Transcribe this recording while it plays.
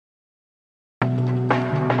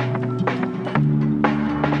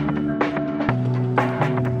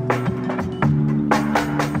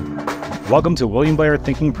Welcome to William Blair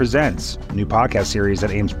Thinking Presents, a new podcast series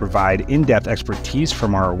that aims to provide in-depth expertise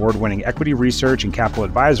from our award-winning equity research and capital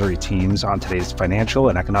advisory teams on today's financial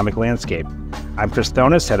and economic landscape. I'm Chris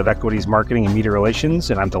Thonis, Head of Equities Marketing and Media Relations,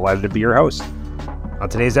 and I'm delighted to be your host. On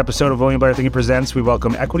today's episode of William Blair Thinking Presents, we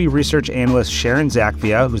welcome equity research analyst Sharon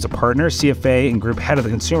Zackfia, who's a partner, CFA, and group head of the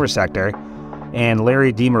consumer sector, and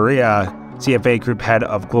Larry DiMaria, CFA, group head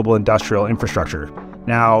of global industrial infrastructure.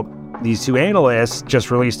 Now, these two analysts just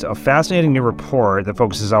released a fascinating new report that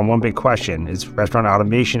focuses on one big question: is restaurant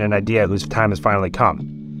automation an idea whose time has finally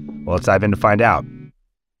come? Well, let's dive in to find out.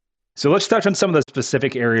 So let's touch on some of the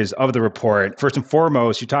specific areas of the report. First and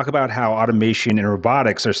foremost, you talk about how automation and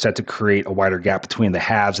robotics are set to create a wider gap between the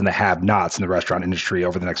haves and the have-nots in the restaurant industry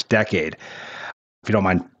over the next decade. If you don't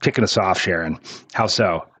mind kicking us off, Sharon, how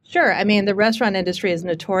so? Sure. I mean, the restaurant industry is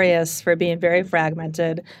notorious for being very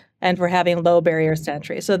fragmented and for having low barriers to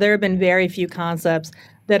entry. So there have been very few concepts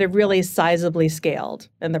that have really sizably scaled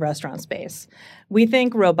in the restaurant space. We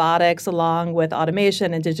think robotics, along with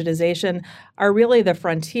automation and digitization, are really the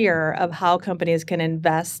frontier of how companies can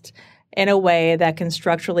invest in a way that can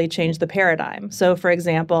structurally change the paradigm. So, for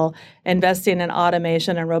example, investing in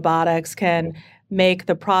automation and robotics can make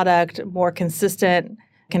the product more consistent,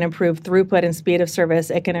 can improve throughput and speed of service.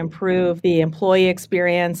 It can improve the employee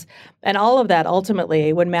experience. And all of that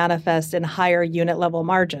ultimately would manifest in higher unit level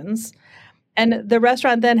margins. And the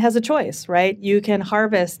restaurant then has a choice, right? You can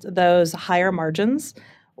harvest those higher margins,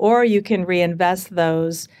 or you can reinvest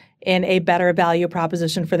those in a better value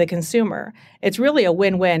proposition for the consumer. It's really a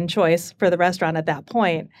win-win choice for the restaurant at that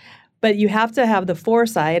point. But you have to have the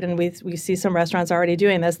foresight, and we see some restaurants already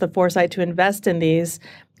doing this, the foresight to invest in these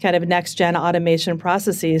kind of next-gen automation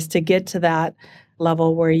processes to get to that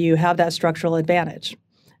level where you have that structural advantage.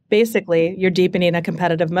 Basically, you're deepening a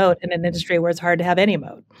competitive moat in an industry where it's hard to have any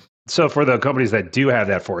moat. So for the companies that do have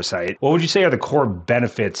that foresight, what would you say are the core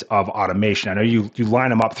benefits of automation? I know you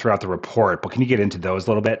line them up throughout the report, but can you get into those a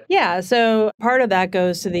little bit? Yeah, so part of that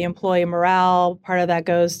goes to the employee morale. Part of that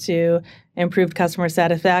goes to improved customer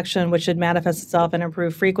satisfaction, which should manifest itself in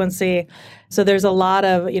improved frequency. So there's a lot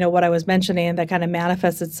of, what I was mentioning that kind of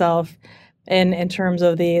manifests itself in terms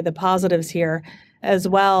of the positives here, as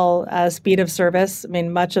well as speed of service. I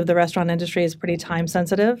mean, much of the restaurant industry is pretty time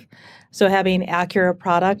sensitive. So having accurate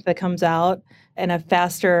product that comes out in a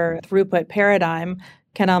faster throughput paradigm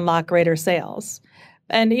can unlock greater sales.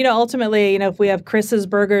 And, ultimately, if we have Chris's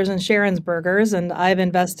burgers and Sharon's burgers, and I've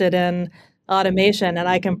invested in automation and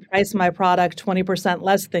I can price my product 20%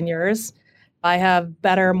 less than yours, I have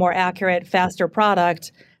better, more accurate, faster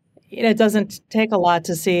product. It doesn't take a lot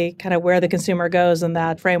to see kind of where the consumer goes in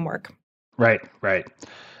that framework. Right.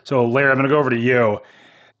 So, Larry, I'm going to go over to you.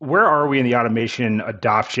 Where are we in the automation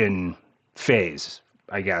adoption phase,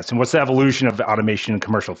 I guess? And what's the evolution of automation in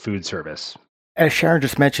commercial food service? As Sharon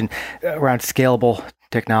just mentioned, around scalable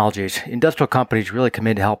technologies, industrial companies really come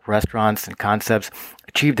in to help restaurants and concepts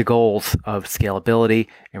achieve the goals of scalability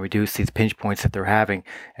and reduce these pinch points that they're having.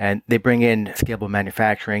 And they bring in scalable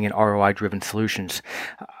manufacturing and ROI-driven solutions.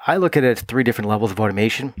 I look at it as three different levels of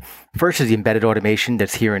automation. First is the embedded automation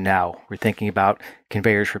that's here and now. We're thinking about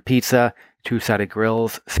conveyors for pizza, two-sided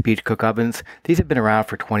grills, speed cook ovens. These have been around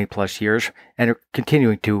for 20 plus years and are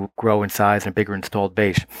continuing to grow in size and a bigger installed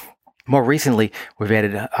base. More recently, we've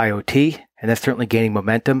added IoT, and that's certainly gaining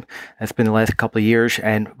momentum. That's been the last couple of years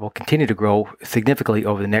and will continue to grow significantly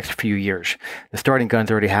over the next few years. The starting guns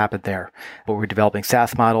already happened there, but we're developing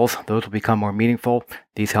SaaS models. Those will become more meaningful.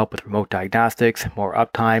 These help with remote diagnostics, more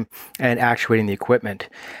uptime, and actuating the equipment.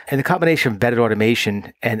 And the combination of embedded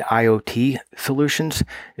automation and IoT solutions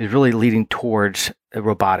is really leading towards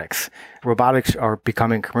robotics. Robotics are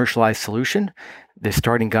becoming a commercialized solution. The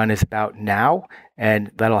starting gun is about now,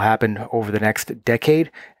 and that'll happen over the next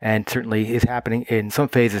decade, and certainly is happening in some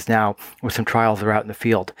phases now with some trials that are out in the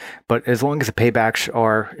field. But as long as the paybacks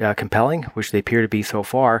are compelling, which they appear to be so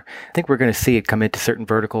far, I think we're going to see it come into certain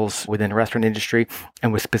verticals within the restaurant industry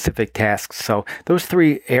and with specific tasks. So those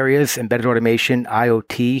three areas, embedded automation,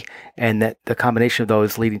 IoT, and that the combination of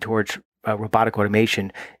those leading towards robotic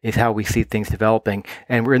automation is how we see things developing.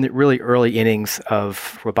 And we're in the really early innings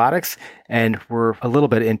of robotics, and we're a little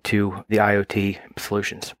bit into the IoT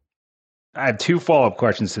solutions. I have two follow-up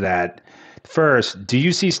questions to that. First, do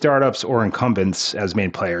you see startups or incumbents as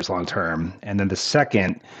main players long-term? And then the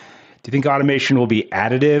second, do you think automation will be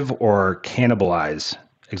additive or cannibalize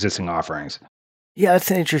existing offerings? Yeah,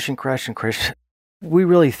 that's an interesting question, Chris. We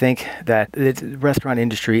really think that the restaurant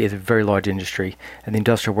industry is a very large industry, and the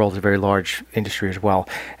industrial world is a very large industry as well.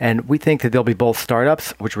 And we think that there'll be both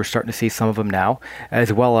startups, which we're starting to see some of them now,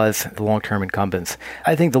 as well as the long-term incumbents.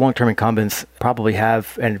 I think the long-term incumbents probably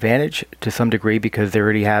have an advantage to some degree because they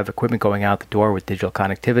already have equipment going out the door with digital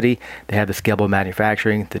connectivity. They have the scalable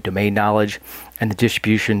manufacturing, the domain knowledge, and the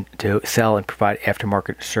distribution to sell and provide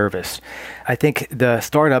aftermarket service. I think the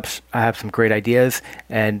startups have some great ideas,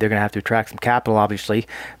 and they're going to have to attract some capital, obviously,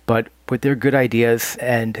 but with their good ideas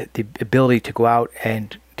and the ability to go out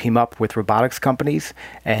and team up with robotics companies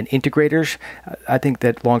and integrators, I think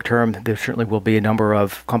that long term, there certainly will be a number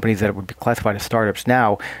of companies that would be classified as startups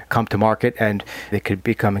now come to market, and they could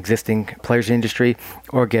become existing players in the industry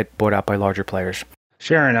or get bought out by larger players.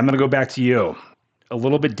 Sharon, I'm going to go back to you. A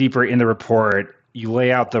little bit deeper in the report, you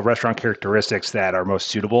lay out the restaurant characteristics that are most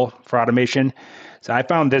suitable for automation. So I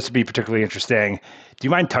found this to be particularly interesting. Do you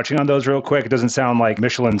mind touching on those real quick? It doesn't sound like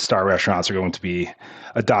Michelin star restaurants are going to be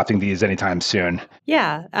adopting these anytime soon.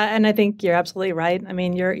 Yeah, and I think you're absolutely right. I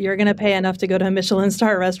mean, you're going to pay enough to go to a Michelin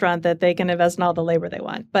star restaurant that they can invest in all the labor they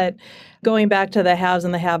want. But going back to the haves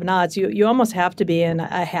and the have-nots, you almost have to be in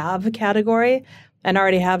a have category and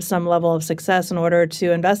already have some level of success in order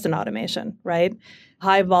to invest in automation, right?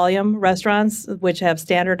 High volume restaurants, which have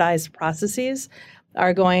standardized processes,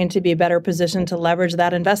 are going to be better positioned to leverage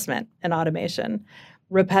that investment in automation.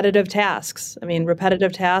 Repetitive tasks. I mean,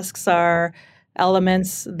 repetitive tasks are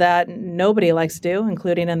elements that nobody likes to do,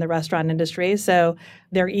 including in the restaurant industry. So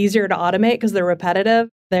they're easier to automate because they're repetitive.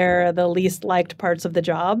 They're the least liked parts of the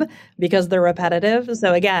job because they're repetitive.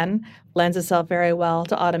 So again, lends itself very well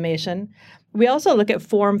to automation. We also look at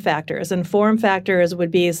form factors, and form factors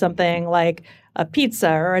would be something like a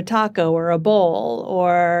pizza or a taco or a bowl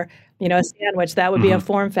or a sandwich. That would be a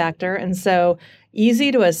form factor. And so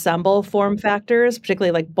easy to assemble form factors,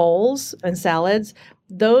 particularly like bowls and salads,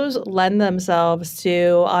 those lend themselves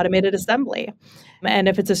to automated assembly. And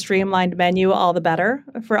if it's a streamlined menu, all the better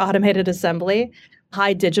for automated assembly.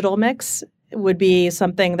 High digital mix would be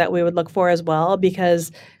something that we would look for as well,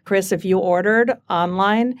 because Chris, if you ordered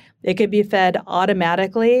online, it could be fed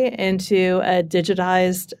automatically into a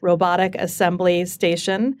digitized robotic assembly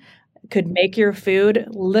station, could make your food.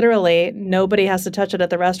 Literally, nobody has to touch it at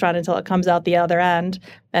the restaurant until it comes out the other end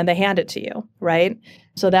and they hand it to you, right?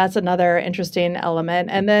 So that's another interesting element.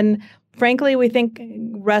 And then frankly, we think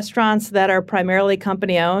restaurants that are primarily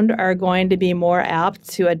company owned are going to be more apt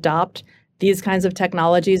to adopt these kinds of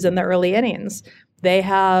technologies in the early innings. They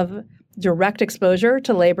have direct exposure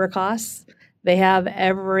to labor costs. They have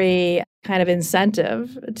every kind of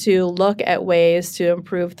incentive to look at ways to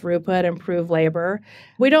improve throughput, improve labor.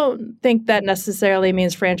 We don't think that necessarily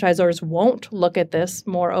means franchisors won't look at this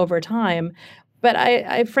more over time, but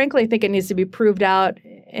I frankly think it needs to be proved out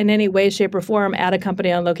in any way, shape, or form at a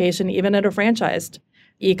company-owned location, even at a franchised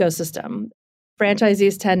ecosystem.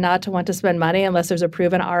 Franchisees tend not to want to spend money unless there's a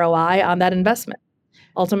proven ROI on that investment.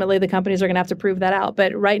 Ultimately, the companies are going to have to prove that out.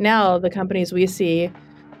 But right now, the companies we see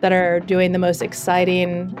that are doing the most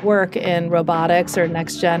exciting work in robotics or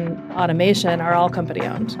next-gen automation are all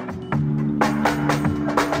company-owned.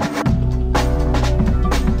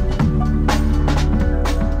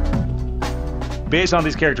 Based on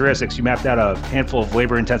these characteristics, you mapped out a handful of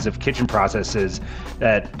labor-intensive kitchen processes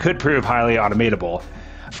that could prove highly automatable.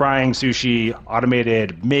 Frying sushi,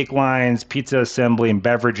 automated make lines, pizza assembly, and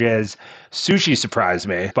beverages. Sushi surprised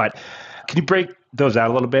me, but can you break those out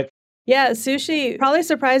a little bit? Yeah, sushi probably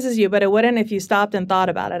surprises you, but it wouldn't if you stopped and thought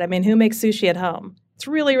about it. I mean, who makes sushi at home? It's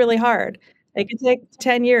really, really hard. It could take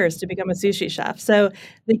 10 years to become a sushi chef. So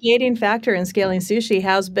the gating factor in scaling sushi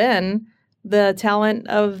has been the talent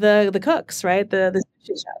of the cooks, right? The sushi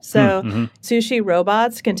chefs. So sushi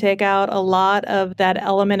robots can take out a lot of that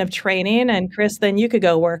element of training. And Chris, then you could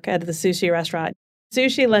go work at the sushi restaurant.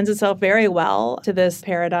 Sushi lends itself very well to this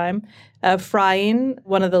paradigm of frying,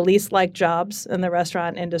 one of the least liked jobs in the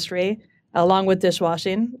restaurant industry, along with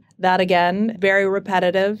dishwashing. That, again, very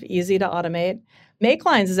repetitive, easy to automate. Make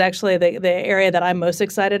lines is actually the area that I'm most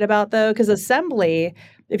excited about, though, because assembly,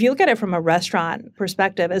 if you look at it from a restaurant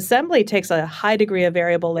perspective, assembly takes a high degree of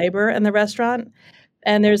variable labor in the restaurant,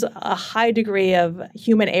 and there's a high degree of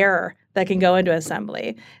human error that can go into assembly.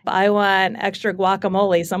 If I want extra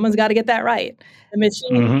guacamole, someone's got to get that right. The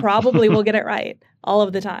machine probably will get it right all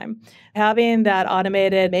of the time. Having that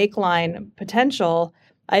automated make line potential,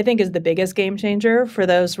 I think, is the biggest game changer for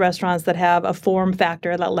those restaurants that have a form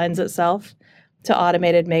factor that lends itself to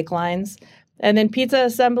automated make lines. And then pizza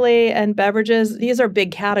assembly and beverages, these are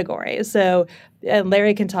big categories. So, and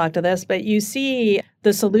Larry can talk to this, but you see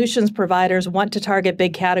the solutions providers want to target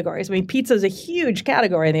big categories. I mean, pizza is a huge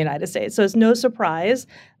category in the United States. So it's no surprise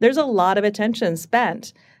there's a lot of attention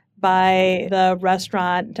spent by the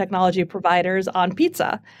restaurant technology providers on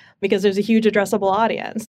pizza because there's a huge addressable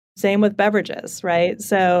audience. Same with beverages, right?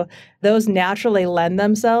 So those naturally lend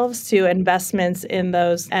themselves to investments in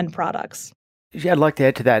those end products. Yeah, I'd like to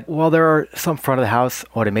add to that. While there are some front of the house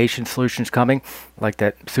automation solutions coming, like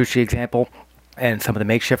that sushi example, and some of the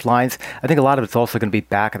makeshift lines, I think a lot of it's also going to be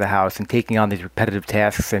back of the house and taking on these repetitive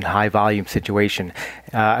tasks in high volume situation.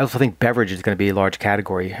 I also think beverage is going to be a large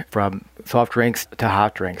category, from soft drinks to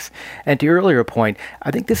hot drinks. And to your earlier point,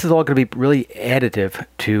 I think this is all going to be really additive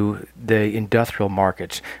to the industrial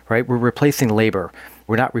markets, right? We're replacing labor.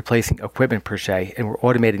 We're not replacing equipment per se, and we're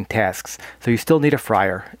automating tasks. So you still need a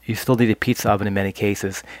fryer. You still need a pizza oven in many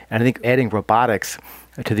cases. And I think adding robotics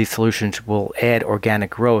to these solutions will add organic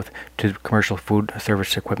growth to the commercial food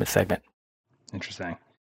service equipment segment. Interesting.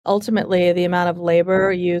 Ultimately, the amount of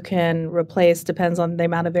labor you can replace depends on the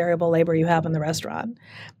amount of variable labor you have in the restaurant.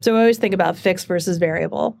 So we always think about fixed versus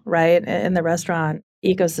variable, right, in the restaurant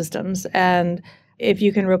ecosystems. And if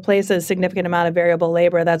you can replace a significant amount of variable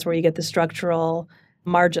labor, that's where you get the structural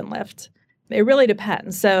margin lift. It really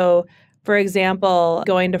depends. So, for example,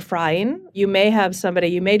 going to frying, you may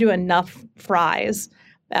do enough fries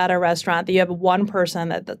at a restaurant that you have one person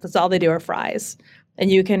that's all they do are fries. And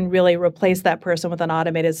you can really replace that person with an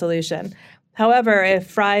automated solution. However, if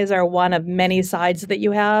fries are one of many sides that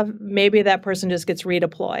you have, maybe that person just gets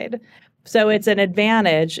redeployed. So it's an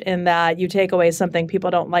advantage in that you take away something people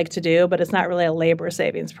don't like to do, but it's not really a labor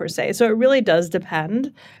savings per se. So it really does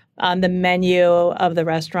depend on the menu of the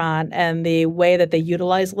restaurant and the way that they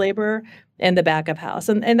utilize labor in the back of house.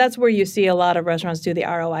 And that's where you see a lot of restaurants do the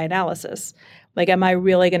ROI analysis. Like, am I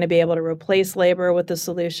really going to be able to replace labor with the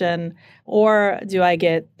solution? Or do I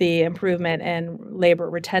get the improvement in labor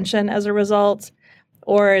retention as a result?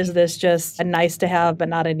 Or is this just a nice to have, but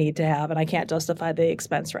not a need to have, and I can't justify the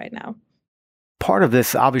expense right now? Part of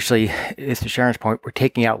this, obviously, is to Sharon's point, we're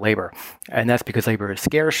taking out labor. And that's because labor is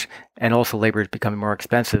scarce, and also labor is becoming more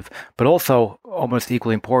expensive. But also, almost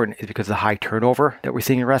equally important, is because of the high turnover that we're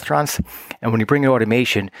seeing in restaurants. And when you bring in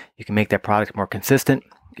automation, you can make that product more consistent.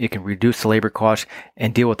 You can reduce the labor costs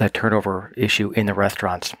and deal with that turnover issue in the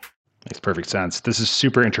restaurants. Makes perfect sense. This is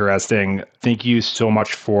super interesting. Thank you so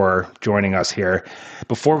much for joining us here.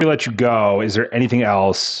 Before we let you go, is there anything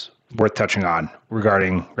else worth touching on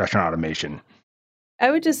regarding restaurant automation? I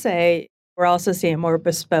would just say we're also seeing more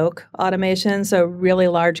bespoke automation. So really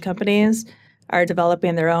large companies are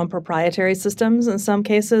developing their own proprietary systems in some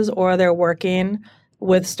cases, or they're working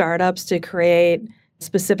with startups to create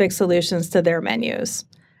specific solutions to their menus.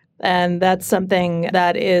 And that's something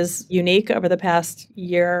that is unique over the past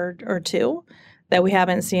year or two that we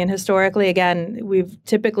haven't seen historically. Again, we've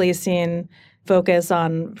typically seen focus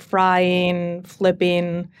on frying,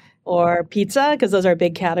 flipping, or pizza, because those are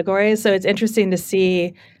big categories. So it's interesting to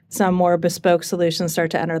see some more bespoke solutions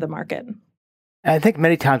start to enter the market. I think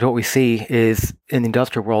many times what we see is in the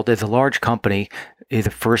industrial world is a large company is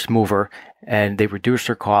a first mover and they reduce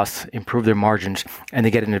their costs, improve their margins, and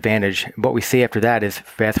they get an advantage. What we see after that is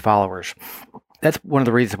fast followers. That's one of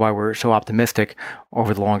the reasons why we're so optimistic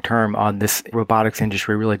over the long term on this robotics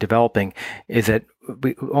industry really developing, is that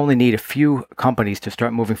we only need a few companies to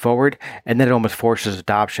start moving forward, and then it almost forces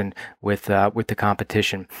adoption with the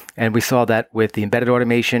competition. And we saw that with the embedded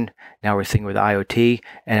automation. Now we're seeing it with IoT,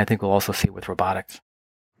 and I think we'll also see it with robotics.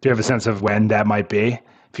 Do you have a sense of when that might be? A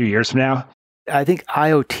few years from now? I think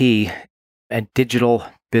IoT and digital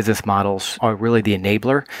business models are really the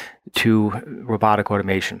enabler to robotic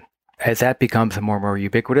automation. As that becomes more and more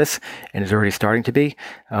ubiquitous, and is already starting to be,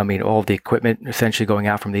 I mean, all of the equipment essentially going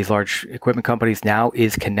out from these large equipment companies now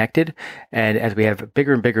is connected. And as we have a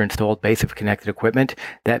bigger and bigger installed base of connected equipment,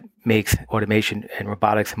 that makes automation and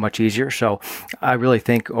robotics much easier. So I really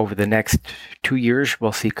think over the next 2 years,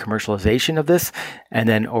 we'll see commercialization of this. And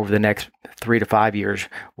then over the next 3 to 5 years,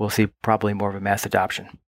 we'll see probably more of a mass adoption.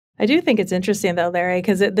 I do think it's interesting, though, Larry,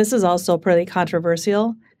 because this is also pretty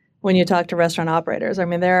controversial when you talk to restaurant operators. I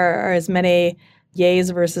mean, there are as many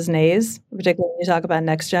yays versus nays, particularly when you talk about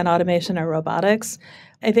next-gen automation or robotics.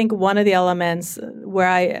 I think one of the elements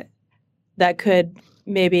that could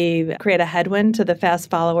maybe create a headwind to the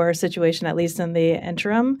fast follower situation, at least in the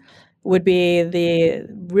interim, would be the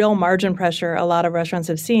real margin pressure a lot of restaurants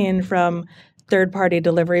have seen from third-party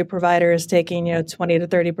delivery providers taking 20 to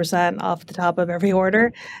 30% off the top of every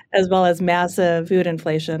order, as well as massive food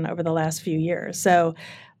inflation over the last few years. So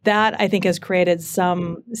that, I think, has created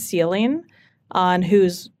some ceiling on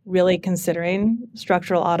who's really considering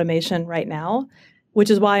structural automation right now, which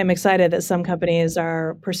is why I'm excited that some companies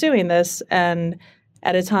are pursuing this and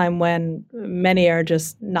at a time when many are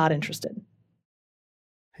just not interested.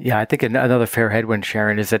 Yeah, I think another fair headwind,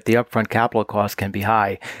 Sharon, is that the upfront capital costs can be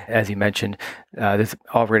high. As you mentioned, there's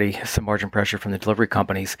already some margin pressure from the delivery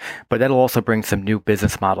companies, but that'll also bring some new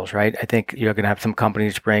business models, right? I think you're going to have some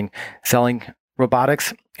companies bring selling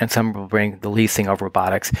robotics, and some will bring the leasing of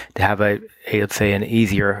robotics to have let's say, an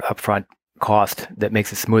easier upfront cost that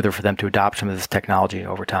makes it smoother for them to adopt some of this technology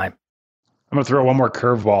over time. I'm going to throw one more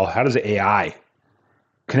curveball. How does AI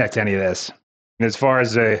connect to any of this? And as far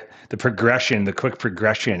as the progression, the quick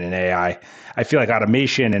progression in AI, I feel like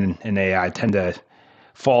automation and AI tend to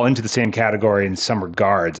fall into the same category in some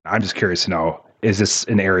regards. I'm just curious to know, is this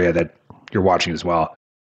an area that you're watching as well?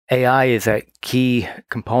 AI is a key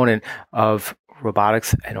component of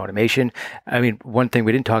robotics and automation. I mean, one thing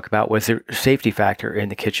we didn't talk about was the safety factor in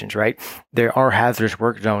the kitchens, right? There are hazardous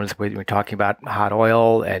work zones when we're talking about hot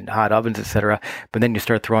oil and hot ovens, et cetera. But then you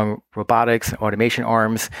start throwing robotics, automation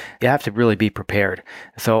arms, you have to really be prepared.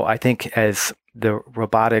 So I think as the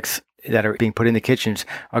robotics that are being put in the kitchens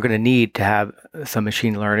are going to need to have some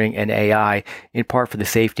machine learning and AI, in part for the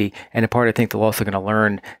safety, and in part I think they're also going to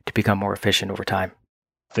learn to become more efficient over time.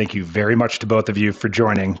 Thank you very much to both of you for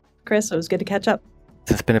joining. Chris, it was good to catch up.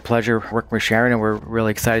 It's been a pleasure working with Sharon, and we're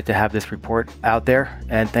really excited to have this report out there.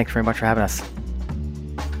 And thanks very much for having us.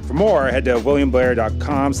 For more, head to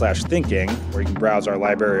williamblair.com/thinking, where you can browse our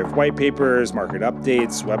library of white papers, market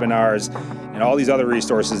updates, webinars, and all these other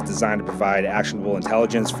resources designed to provide actionable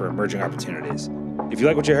intelligence for emerging opportunities. If you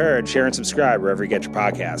like what you heard, share and subscribe wherever you get your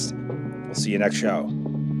podcast. We'll see you next show.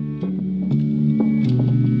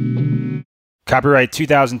 Copyright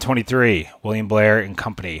 2023, William Blair and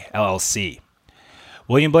Company, LLC.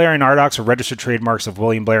 William Blair and Ardox are registered trademarks of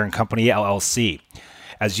William Blair and Company, LLC.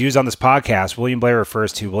 As used on this podcast, William Blair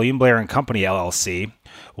refers to William Blair and Company, LLC,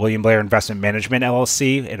 William Blair Investment Management,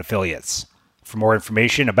 LLC, and affiliates. For more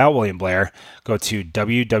information about William Blair, go to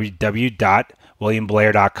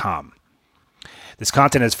www.williamblair.com. This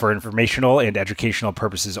content is for informational and educational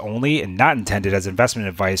purposes only and not intended as investment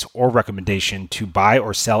advice or recommendation to buy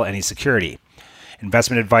or sell any security.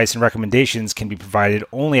 Investment advice and recommendations can be provided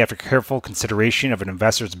only after careful consideration of an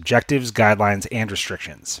investor's objectives, guidelines, and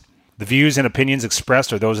restrictions. The views and opinions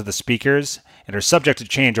expressed are those of the speakers and are subject to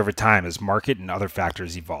change over time as market and other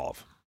factors evolve.